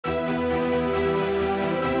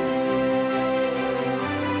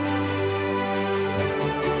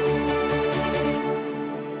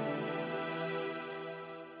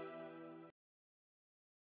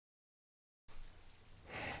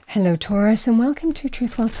Hello Taurus, and welcome to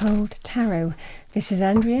Truth Well Told Tarot. This is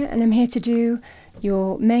Andrea and I'm here to do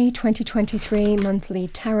your May 2023 monthly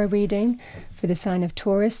tarot reading for the sign of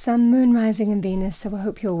Taurus, Sun, Moon, Rising and Venus, so I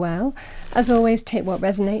hope you're well. As always, take what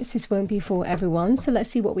resonates. This won't be for everyone, so let's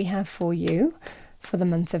see what we have for you for the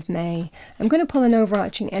month of May. I'm going to pull an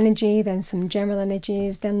overarching energy, then some general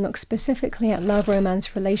energies, then look specifically at love,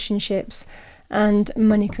 romance, relationships and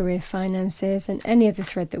money, career, finances and any other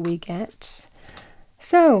thread that we get.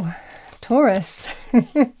 So, Taurus,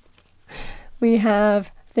 we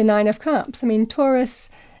have the Nine of Cups. I mean, Taurus,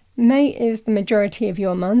 May is the majority of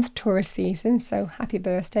your month, Taurus season, so happy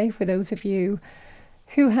birthday for those of you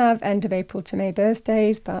who have end of April to May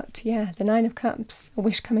birthdays. But yeah, the Nine of Cups, a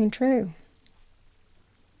wish coming true.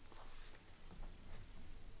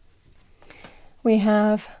 We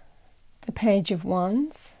have the Page of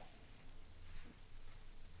Wands,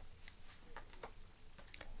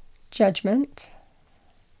 Judgment,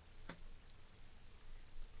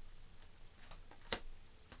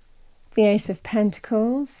 the Ace of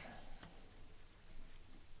Pentacles,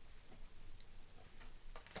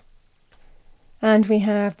 and we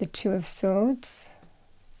have the Two of Swords,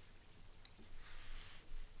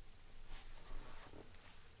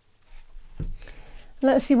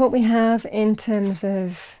 let's see what we have in terms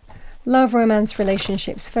of love, romance,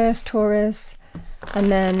 relationships first, Taurus,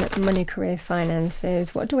 and then money, career,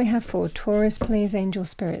 finances. What do we have for Taurus, please? Angel,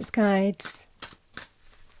 spirits, guides.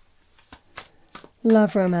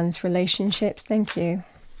 Love, romance, relationships, thank you.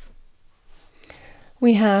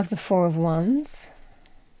 We have the Four of Wands.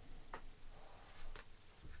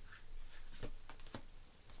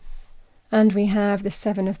 And we have the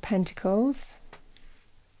Seven of Pentacles.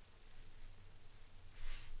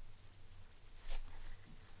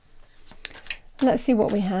 Let's see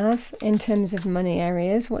what we have in terms of money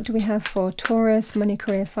areas. What do we have for Taurus, money,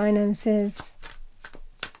 career, finances,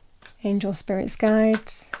 angel, spirits,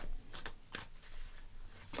 guides.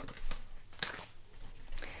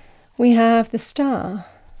 We have the Star.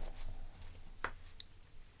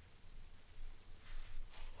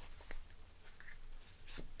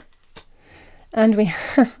 And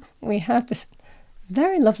we have this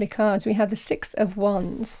very lovely cards. We have the Six of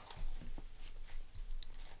Wands.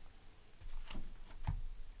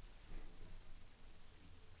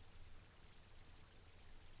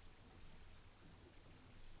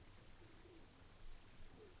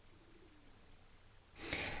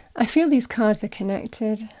 I feel these cards are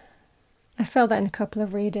connected. I felt that in a couple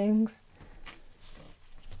of readings.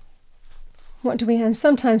 What do we have?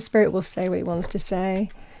 Sometimes Spirit will say what it wants to say.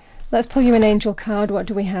 Let's pull you an angel card. What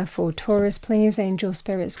do we have for Taurus, please? Angel,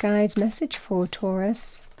 spirits, guides. Message for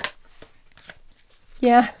Taurus.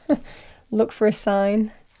 Yeah, look for a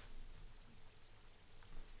sign.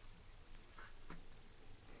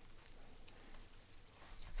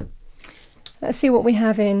 Let's see what we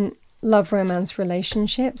have in love, romance,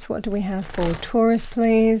 relationships. What do we have for Taurus,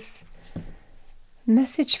 please?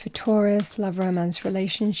 Message for Taurus, love, romance,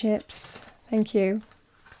 relationships. Thank you.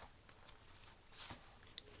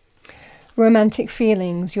 Romantic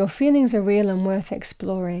feelings. Your feelings are real and worth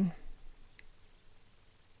exploring.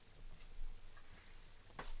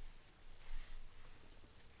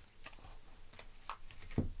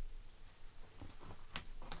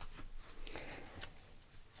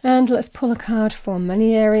 And let's pull a card for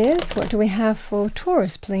money areas. What do we have for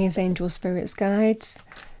Taurus, please? Angel, spirits, guides.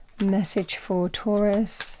 Message for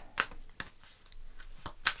Taurus.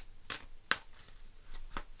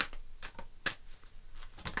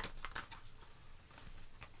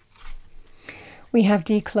 We have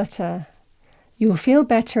declutter. You'll feel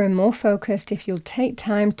better and more focused if you'll take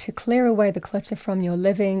time to clear away the clutter from your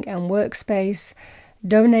living and workspace.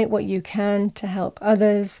 Donate what you can to help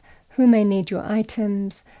others who may need your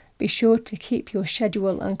items. Be sure to keep your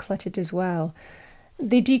schedule uncluttered as well.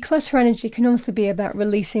 The declutter energy can also be about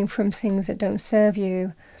releasing from things that don't serve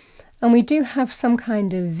you. And we do have some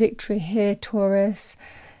kind of victory here, Taurus,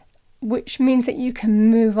 which means that you can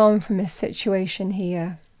move on from a situation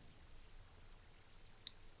here.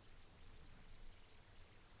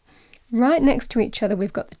 Right next to each other,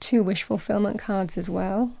 we've got the two wish fulfillment cards as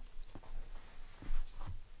well.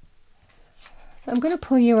 So I'm going to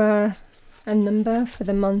pull you a number for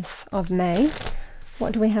the month of May.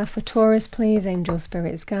 What do we have for Taurus, please? Angel,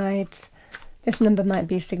 spirits, guides. This number might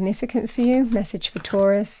be significant for you. Message for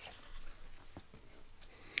Taurus.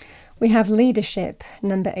 We have leadership,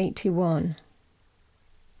 number 81.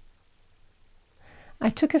 I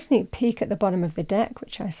took a sneak peek at the bottom of the deck,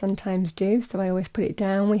 which I sometimes do, so I always put it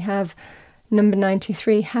down. We have number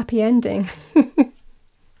 93, happy ending.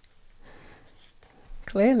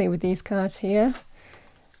 Clearly with these cards here.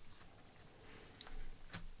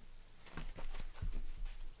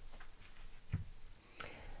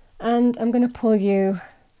 And I'm going to pull you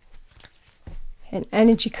an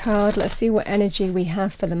energy card. Let's see what energy we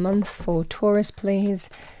have for the month for Taurus, please.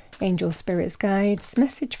 Angel, spirits, guides.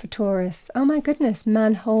 Message for Taurus. Oh my goodness,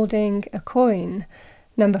 man holding a coin,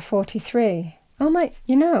 number 43. Oh my,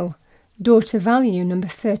 daughter value, number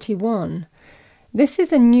 31. This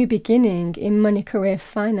is a new beginning in money, career,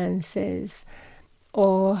 finances,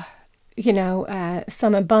 or,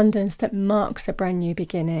 some abundance that marks a brand new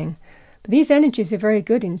beginning. But these energies are very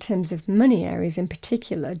good in terms of money areas in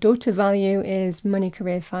particular. Daughter value is money,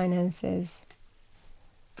 career, finances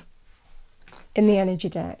in the energy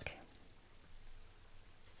deck.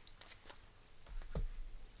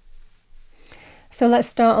 So let's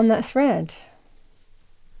start on that thread.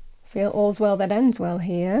 Feel all's well that ends well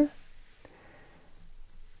here.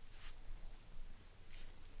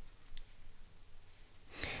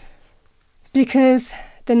 Because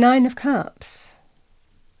the Nine of Cups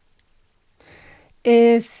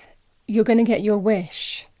is you're going to get your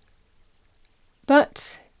wish.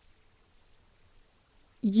 But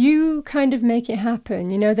you kind of make it happen.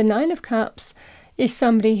 The Nine of Cups is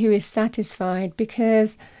somebody who is satisfied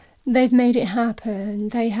because they've made it happen.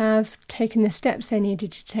 They have taken the steps they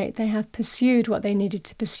needed to take. They have pursued what they needed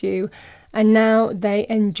to pursue. And now they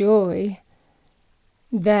enjoy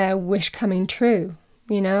their wish coming true,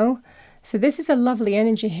 So this is a lovely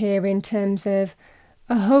energy here in terms of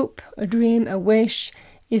a hope, a dream, a wish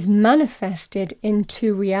is manifested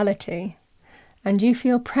into reality. And you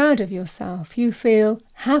feel proud of yourself. You feel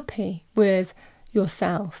happy with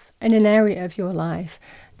yourself in an area of your life.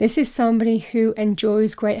 This is somebody who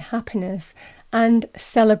enjoys great happiness and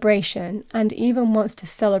celebration and even wants to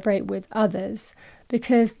celebrate with others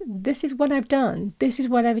because this is what I've done. This is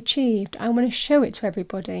what I've achieved. I want to show it to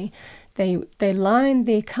everybody. They line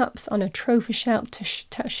the cups on a trophy shelf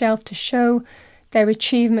to show their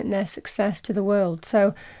achievement and their success to the world.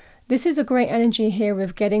 So this is a great energy here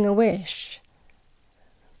of getting a wish.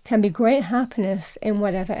 Can be great happiness in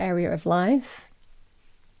whatever area of life.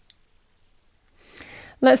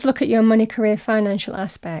 Let's look at your money, career, financial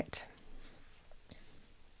aspect.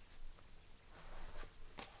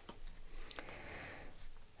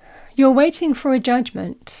 You're waiting for a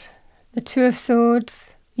judgment. The Two of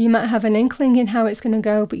Swords, you might have an inkling in how it's going to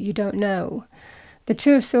go, but you don't know. The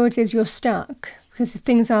Two of Swords is you're stuck because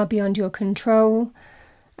things are beyond your control.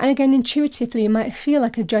 And again, intuitively, you might feel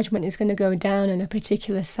like a judgment is going to go down on a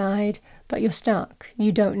particular side, but you're stuck.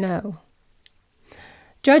 You don't know.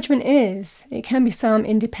 Judgment it can be some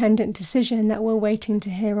independent decision that we're waiting to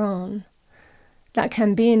hear on. That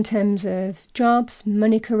can be in terms of jobs,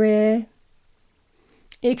 money, career.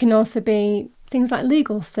 It can also be things like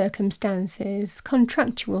legal circumstances,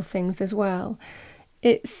 contractual things as well.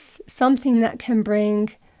 It's something that can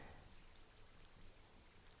bring,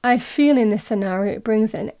 I feel in this scenario, it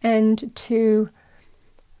brings an end to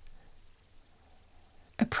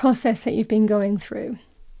a process that you've been going through,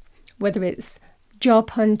 whether it's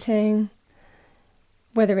job hunting,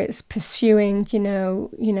 whether it's pursuing,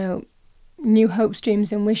 new hopes,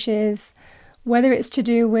 dreams and wishes, whether it's to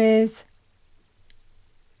do with,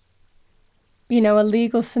 a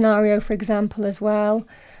legal scenario, for example, as well.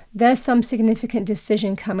 There's some significant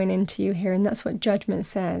decision coming into you here, and that's what judgment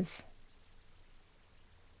says.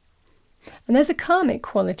 And there's a karmic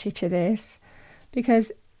quality to this,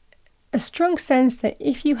 because a strong sense that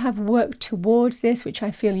if you have worked towards this, which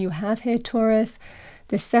I feel you have here, Taurus,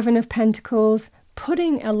 the Seven of Pentacles,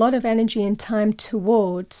 putting a lot of energy and time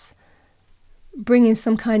towards bringing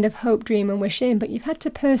some kind of hope, dream and wish in, but you've had to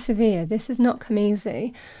persevere. This has not come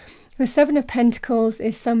easy. The Seven of Pentacles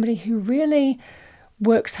is somebody who really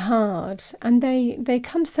works hard, and they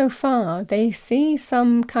come so far. They see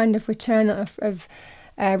some kind of return of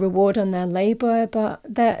reward on their labour, but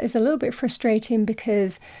that is a little bit frustrating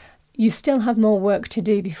because you still have more work to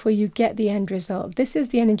do before you get the end result. This is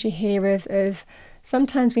the energy here of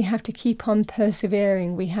sometimes we have to keep on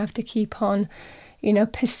persevering. We have to keep on,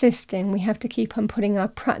 persisting. We have to keep on putting our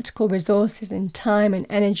practical resources and time and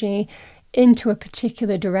energy into a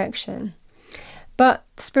particular direction. But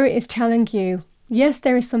Spirit is telling you, yes,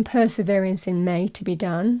 there is some perseverance in May to be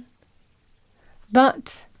done.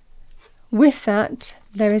 But with that,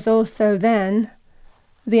 there is also then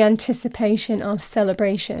the anticipation of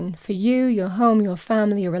celebration for you, your home, your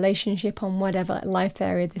family, your relationship, on whatever life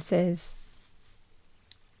area this is.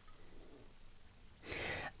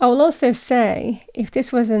 I will also say, if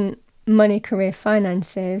this wasn't money, career,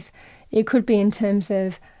 finances, it could be in terms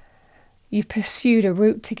of you've pursued a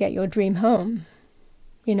route to get your dream home,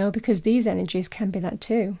 because these energies can be that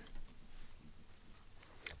too.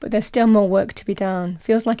 But there's still more work to be done.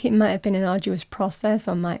 Feels like it might have been an arduous process,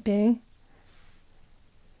 or might be.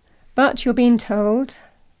 But you're being told,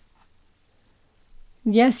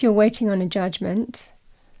 yes, you're waiting on a judgment,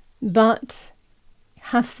 but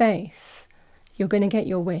have faith. You're going to get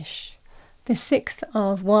your wish. The Six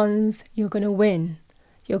of Wands, you're going to win.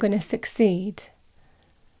 You're going to succeed.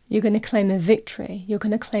 You're going to claim a victory. You're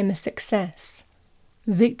going to claim a success.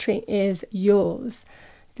 Victory is yours.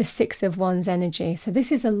 The Six of Wands energy. So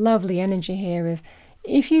this is a lovely energy here of,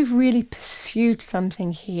 if you've really pursued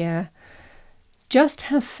something here, just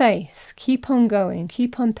have faith. Keep on going.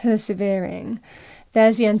 Keep on persevering.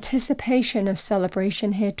 There's the anticipation of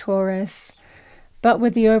celebration here, Taurus. But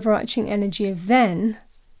with the overarching energy of then,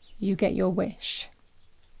 you get your wish.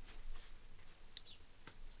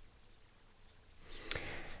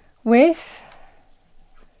 With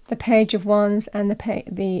the Page of Wands and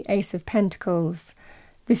the Ace of Pentacles,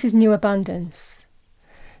 this is new abundance.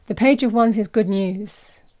 The Page of Wands is good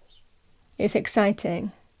news. It's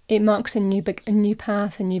exciting. It marks a new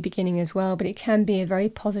path, a new beginning as well, but it can be a very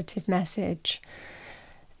positive message.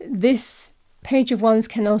 This Page of Wands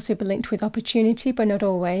can also be linked with opportunity, but not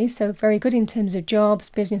always. So very good in terms of jobs,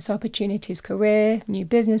 business opportunities, career, new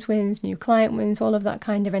business wins, new client wins, all of that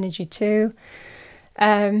kind of energy too.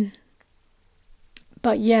 But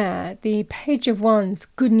yeah, the Page of Wands,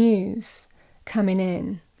 good news coming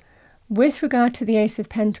in. With regard to the Ace of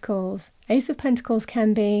Pentacles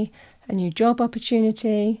can be a new job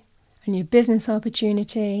opportunity, a new business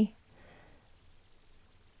opportunity,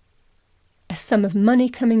 a sum of money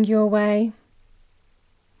coming your way.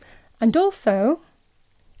 And also,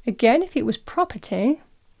 again, if it was property,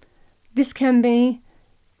 this can be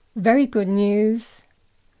very good news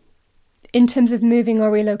in terms of moving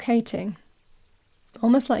or relocating.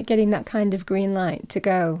 Almost like getting that kind of green light to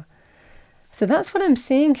go. So that's what I'm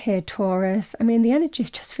seeing here, Taurus. I mean, the energies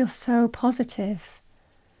just feel so positive.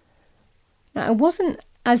 Now, I wasn't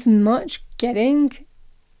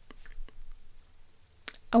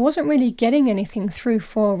really getting anything through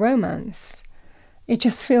for romance. It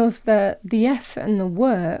just feels that the effort and the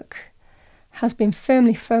work has been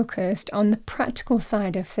firmly focused on the practical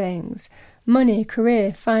side of things. Money,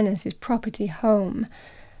 career, finances, property, home.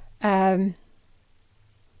 And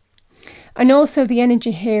also the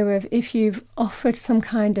energy here of, if you've offered some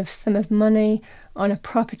kind of sum of money on a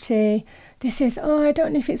property, this is, oh, I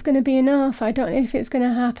don't know if it's going to be enough. I don't know if it's going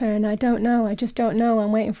to happen. I don't know. I just don't know.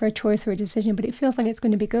 I'm waiting for a choice or a decision, but it feels like it's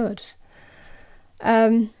going to be good.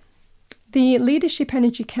 The leadership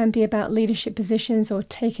energy can be about leadership positions or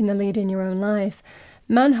taking the lead in your own life.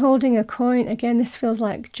 Man holding a coin, again, this feels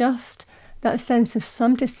like just that sense of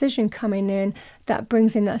some decision coming in that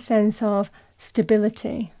brings in that sense of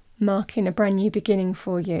stability, marking a brand new beginning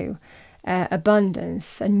for you.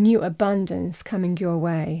 Abundance, a new abundance coming your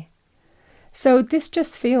way. So this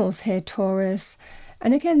just feels here, Taurus.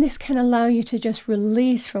 And again, this can allow you to just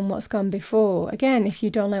release from what's gone before. Again, if you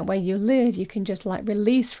don't like where you live, you can just like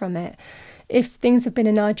release from it. If things have been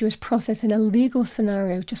an arduous process in a legal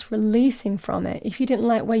scenario, just releasing from it. If you didn't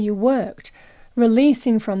like where you worked,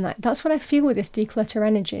 releasing from that. That's what I feel with this declutter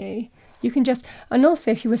energy. You can just, and also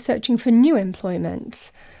if you were searching for new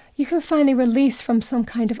employment, you can finally release from some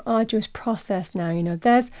kind of arduous process now. You know,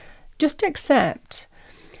 just accept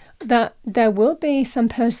that there will be some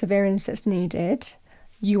perseverance that's needed.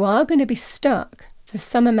 You are going to be stuck for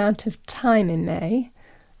some amount of time in May,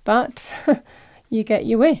 but you get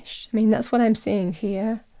your wish. I mean, that's what I'm seeing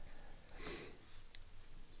here.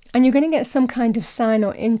 And you're going to get some kind of sign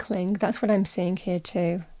or inkling. That's what I'm seeing here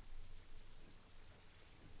too.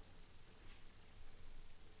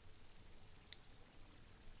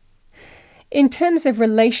 In terms of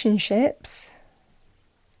relationships,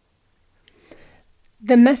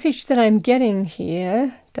 the message that I'm getting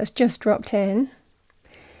here, that's just dropped in,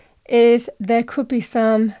 is there could be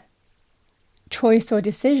some choice or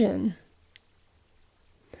decision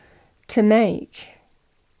to make.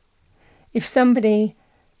 If somebody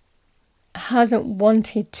hasn't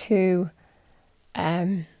wanted to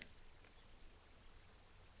or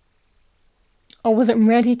wasn't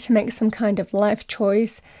ready to make some kind of life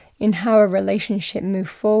choice in how a relationship move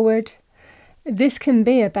forward, this can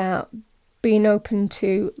be about being open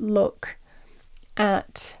to look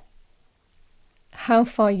at how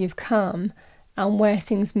far you've come and where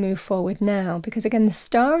things move forward now. Because again, the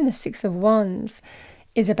Star and the Six of Wands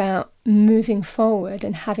is about moving forward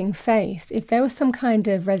and having faith. If there was some kind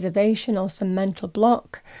of reservation or some mental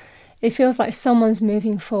block, it feels like someone's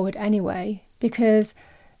moving forward anyway, because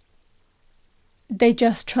they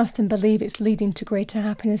just trust and believe it's leading to greater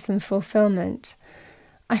happiness and fulfillment.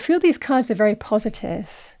 I feel these cards are very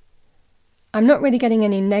positive. I'm not really getting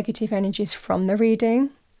any negative energies from the reading.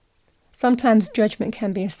 Sometimes judgment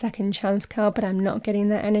can be a second chance card, but I'm not getting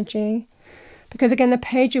that energy. Because again, the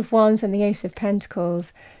Page of Wands and the Ace of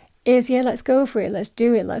Pentacles is, yeah, let's go for it, let's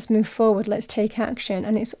do it, let's move forward, let's take action.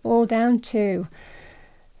 And it's all down to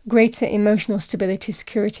greater emotional stability,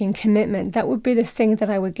 security and commitment. That would be the thing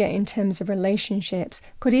that I would get in terms of relationships.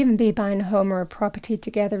 Could even be buying a home or a property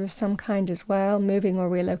together of some kind as well, moving or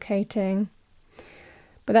relocating.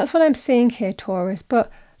 But that's what I'm seeing here, Taurus.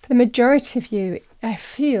 But for the majority of you, I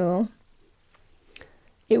feel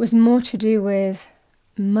it was more to do with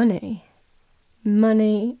money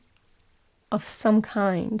of some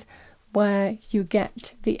kind, where you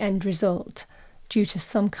get the end result due to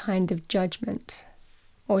some kind of judgment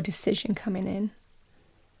or decision coming in.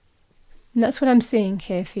 And that's what I'm seeing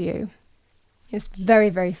here for you. It's very,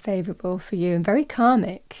 very favourable for you and very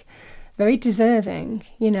karmic, very deserving,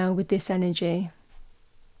 you know, with this energy.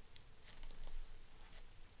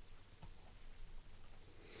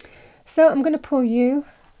 So I'm going to pull you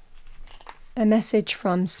a message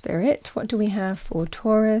from Spirit. What do we have for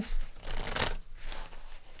Taurus?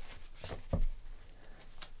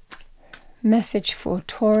 Message for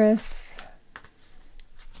Taurus.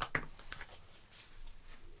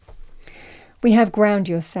 We have ground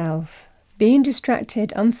yourself. Being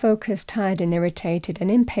distracted, unfocused, tired and irritated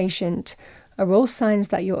and impatient are all signs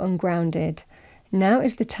that you're ungrounded. Now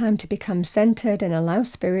is the time to become centered and allow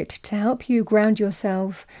Spirit to help you ground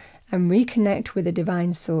yourself and reconnect with the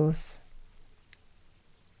divine source.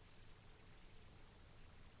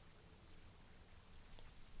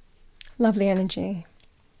 Lovely energy.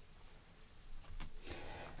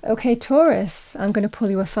 Okay, Taurus, I'm going to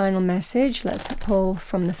pull you a final message. Let's pull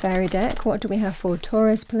from the fairy deck. What do we have for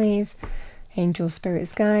Taurus, please? Angel,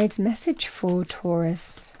 spirits, guides. Message for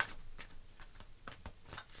Taurus.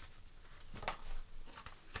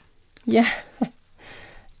 Yeah,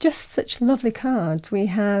 just such lovely cards. We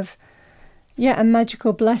have, yeah, and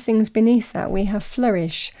magical blessings beneath that. We have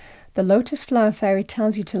flourish. The Lotus Flower Fairy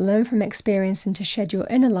tells you to learn from experience and to shed your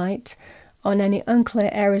inner light on any unclear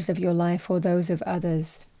areas of your life or those of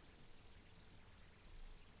others.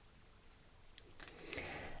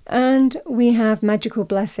 And we have magical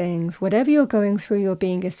blessings. Whatever you're going through, you're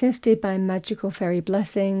being assisted by magical fairy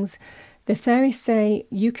blessings. The fairies say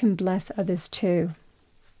you can bless others too.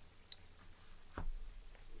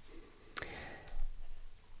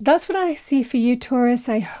 That's what I see for you, Taurus.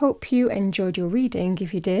 I hope you enjoyed your reading.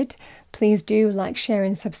 If you did, please do like, share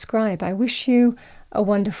and subscribe. I wish you a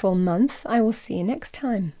wonderful month. I will see you next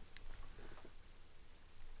time.